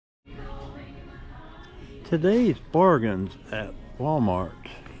Today's bargains at Walmart.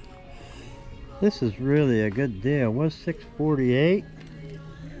 This is really a good deal. Was $6.48,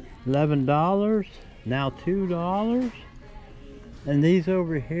 $11, now $2. And these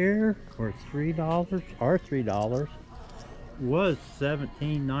over here were $3, was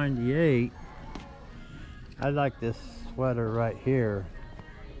 $17.98. I like this sweater right here.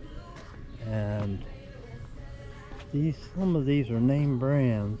 And some of these are name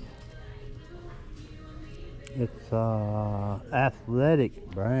brands. It's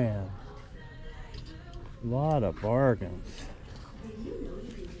athletic brand. A lot of bargains.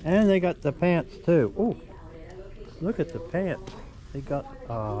 And they got the pants too. Oh, look at the pants. They got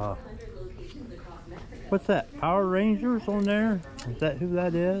what's that? Power Rangers on there? Is that who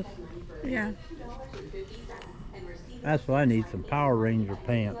that is? Yeah. That's what I need, some Power Ranger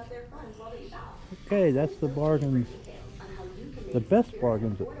pants. Okay, that's the bargains. The best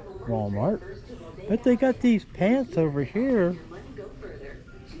bargains at Walmart. But they got these pants over here.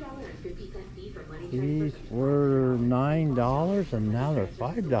 These were $9 and now they're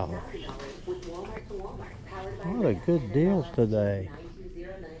 $5. A lot of good deals today.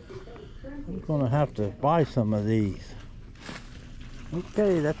 I'm gonna have to buy some of these.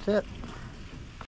 Okay, that's it.